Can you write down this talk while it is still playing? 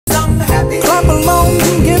happy. Clap along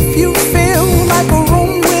if you feel like a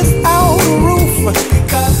room without a roof.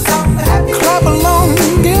 Because I'm happy. Clap along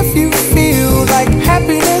if you feel like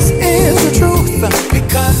happiness is the truth.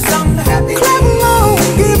 Because I'm happy. Clap along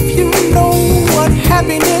if you know what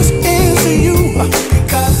happiness is to you.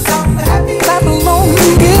 Because I'm happy. Clap along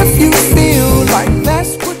if you feel like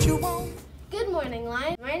that's what you want. Good morning,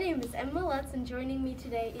 Lion. My name is Emma Lutz, and joining me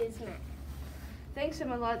today is Matt. Thanks,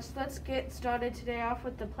 Emma Lutz. Let's get started today off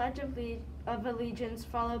with the Pledge of Allegiance,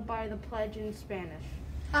 followed by the pledge in Spanish.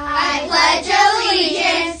 I pledge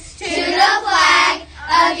allegiance to the flag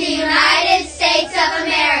of the United States of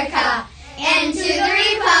America and to the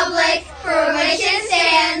republic for which it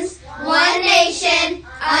stands, one nation,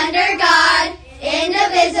 under God,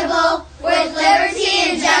 indivisible, with liberty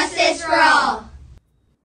and justice for all.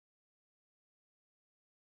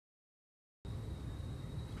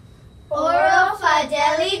 Oro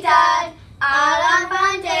fidelidad a la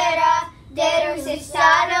bandera de los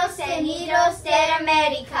Estados Unidos de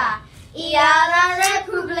América y a la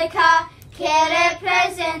república que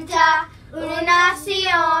representa una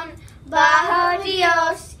nación bajo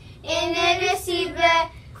Dios,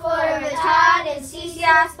 indivisible, con libertad y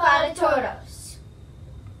justicia para todos.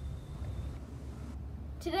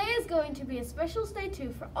 Today is going to be a special Stay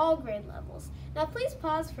Tuned for all grade levels. Now please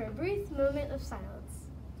pause for a brief moment of silence.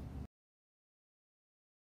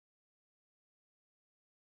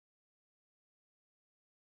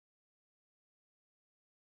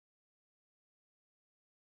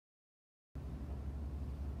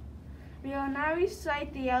 We will now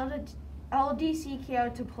recite the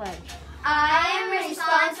LDCKO to pledge. I am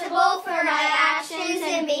responsible for my actions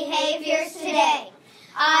and behaviors today.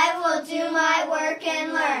 I will do my work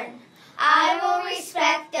and learn. I will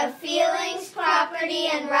respect the feelings, property,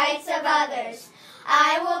 and rights of others.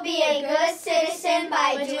 I will be a good citizen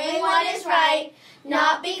by doing what is right,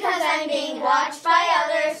 not because I'm being watched by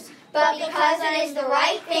others, but because it is the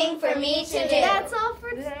right thing for me to do. That's all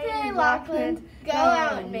for today, Lockland. Go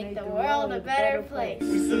out and make the world a better place.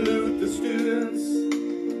 We salute the students,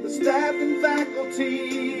 the staff and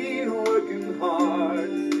faculty working hard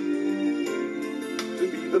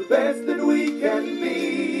to be the best that we can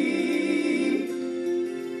be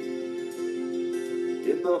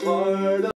in the heart